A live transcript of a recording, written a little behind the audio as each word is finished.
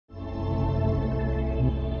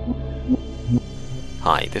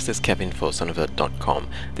Hi, this is Kevin for Sonover.com.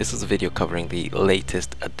 This is a video covering the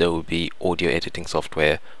latest Adobe audio editing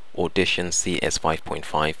software, Audition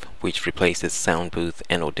CS5.5, which replaces Soundbooth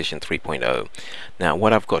and Audition 3.0. Now,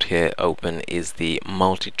 what I've got here open is the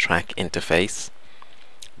Multitrack interface.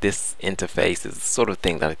 This interface is the sort of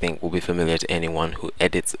thing that I think will be familiar to anyone who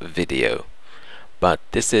edits video. But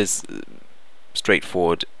this is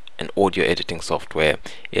straightforward an audio editing software.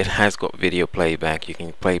 It has got video playback. You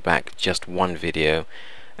can play back just one video,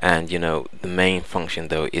 and the main function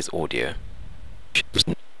though is audio.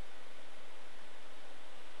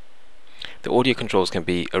 The audio controls can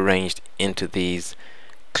be arranged into these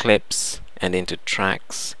clips and into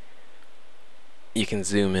tracks. You can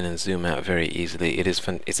zoom in and zoom out very easily.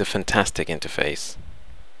 It's a fantastic interface.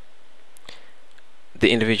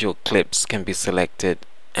 The individual clips can be selected,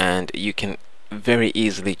 and you can very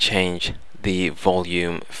easily change the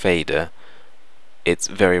volume fader. It's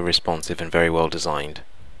very responsive and very well designed.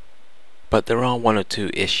 But there are one or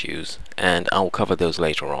two issues, and I'll cover those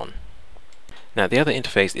later on. Now, the other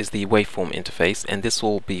interface is the Waveform interface, and this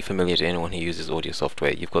will be familiar to anyone who uses audio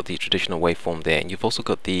software. You've got the traditional waveform there, and you've also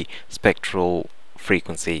got the spectral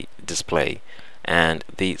frequency display. And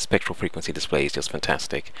the spectral frequency display is just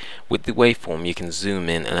fantastic. With the waveform, you can zoom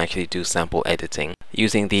in and actually do sample editing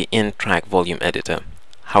using the in-track volume editor.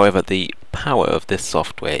 However, the power of this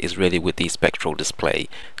software is really with the spectral display.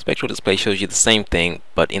 Spectral display shows you the same thing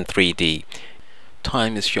but in 3D.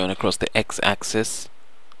 Time is shown across the x-axis,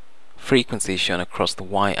 frequency is shown across the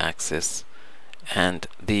y-axis, and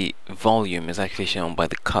the volume is actually shown by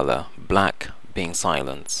the color, black being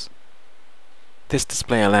silence. This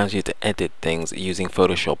display allows you to edit things using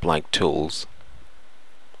Photoshop-like tools.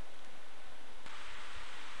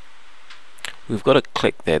 We've got a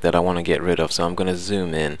click there that I want to get rid of, so I'm going to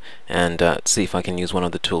zoom in and see if I can use one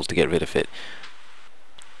of the tools to get rid of it.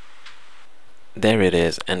 There it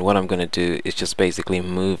is, and what I'm going to do is just basically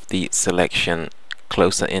move the selection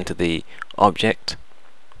closer into the object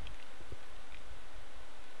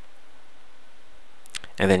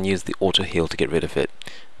and then use the auto heal to get rid of it.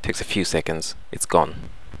 Takes a few seconds, it's gone.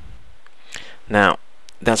 Now,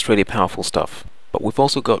 that's really powerful stuff, but we've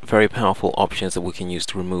also got very powerful options that we can use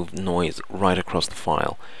to remove noise right across the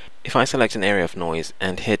file. If I select an area of noise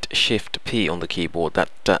and hit Shift P on the keyboard,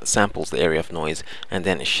 that samples the area of noise, and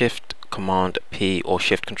then Shift Command P or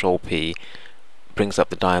Shift Control P brings up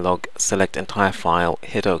the dialog, select entire file,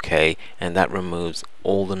 hit OK, and that removes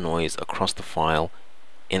all the noise across the file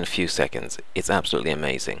in a few seconds. It's absolutely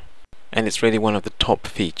amazing. And it's really one of the top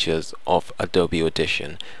features of Adobe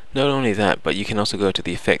Audition. Not only that, but you can also go to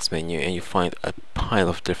the effects menu and you find a pile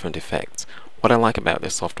of different effects. What I like about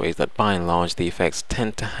this software is that by and large the effects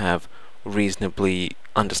tend to have reasonably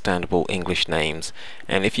understandable English names,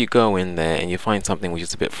 and if you go in there and you find something which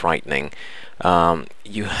is a bit frightening,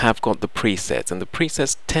 you have got the presets, and the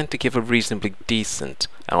presets tend to give a reasonably decent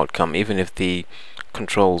outcome even if the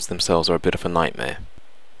controls themselves are a bit of a nightmare.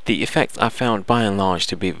 The effects are found by and large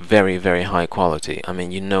to be very, very high quality. I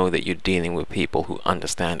mean, you know that you're dealing with people who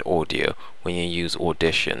understand audio when you use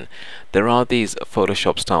Audition. There are these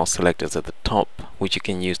Photoshop style selectors at the top which you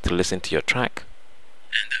can use to listen to your track.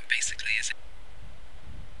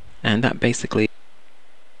 And that basically is it.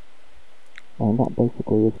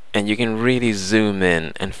 And you can really zoom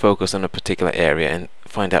in and focus on a particular area and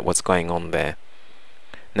find out what's going on there.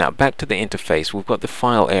 Now, back to the interface, we've got the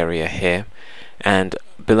file area here, and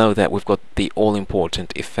below that we've got the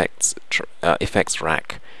all-important effects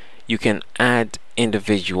rack. You can add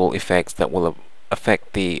individual effects that will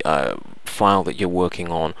affect the file that you're working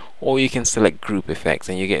on, or you can select group effects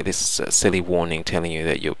and you get this silly warning telling you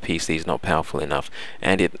that your PC is not powerful enough,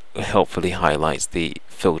 and it helpfully highlights the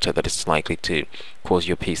filter that is likely to cause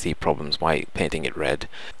your PC problems by painting it red.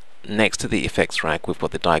 Next to the effects rack, we've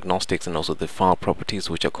got the diagnostics and also the file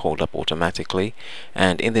properties, which are called up automatically.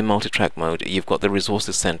 And in the multi-track mode, you've got the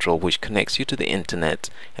resources central, which connects you to the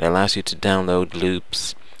internet and allows you to download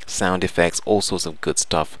loops, sound effects, all sorts of good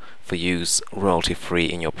stuff for use royalty-free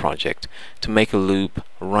in your project. To make a loop,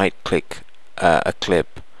 right-click a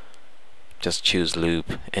clip, just choose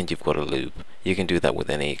loop, and you've got a loop. You can do that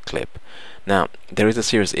with any clip. Now, there is a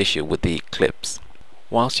serious issue with the clips.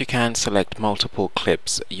 Whilst you can select multiple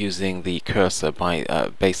clips using the cursor by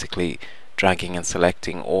basically dragging and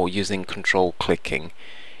selecting, or using control clicking,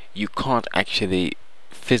 you can't actually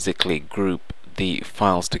physically group the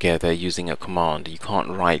files together using a command. You can't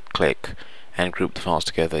right click and group the files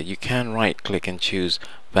together. You can right click and choose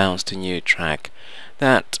bounce to new track.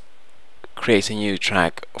 That creates a new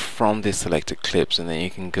track from the selected clips, and then you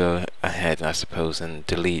can go ahead, I suppose, and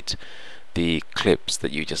delete the clips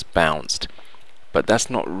that you just bounced. but that's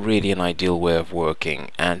not really an ideal way of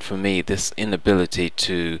working, and for me this inability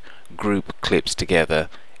to group clips together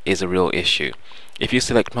is a real issue. If you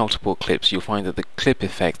select multiple clips, you'll find that the clip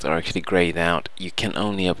effects are actually grayed out. You can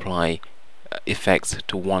only apply effects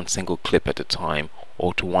to one single clip at a time,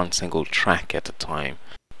 or to one single track at a time.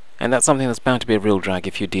 And that's something that's bound to be a real drag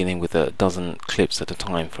if you're dealing with a dozen clips at a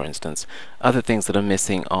time, for instance. Other things that are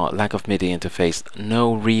missing are lack of MIDI interface,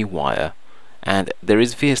 no rewire, and there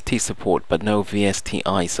is VST support but no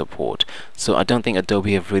VSTi support. So I don't think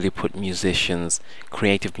Adobe have really put musicians,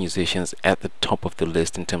 creative musicians, at the top of the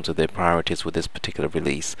list in terms of their priorities with this particular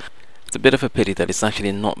release. It's a bit of a pity that it's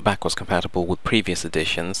actually not backwards compatible with previous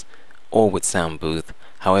editions or with Sound Booth.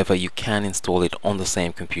 However, you can install it on the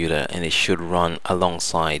same computer and it should run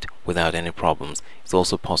alongside without any problems. It's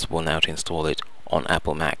also possible now to install it on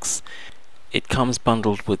Apple Macs. It comes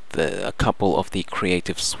bundled with a couple of the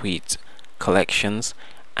Creative Suite collections,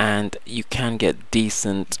 and you can get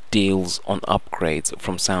decent deals on upgrades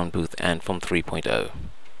from Sound Booth and from 3.0.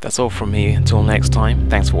 That's all from me. Until next time,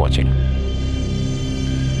 thanks for watching.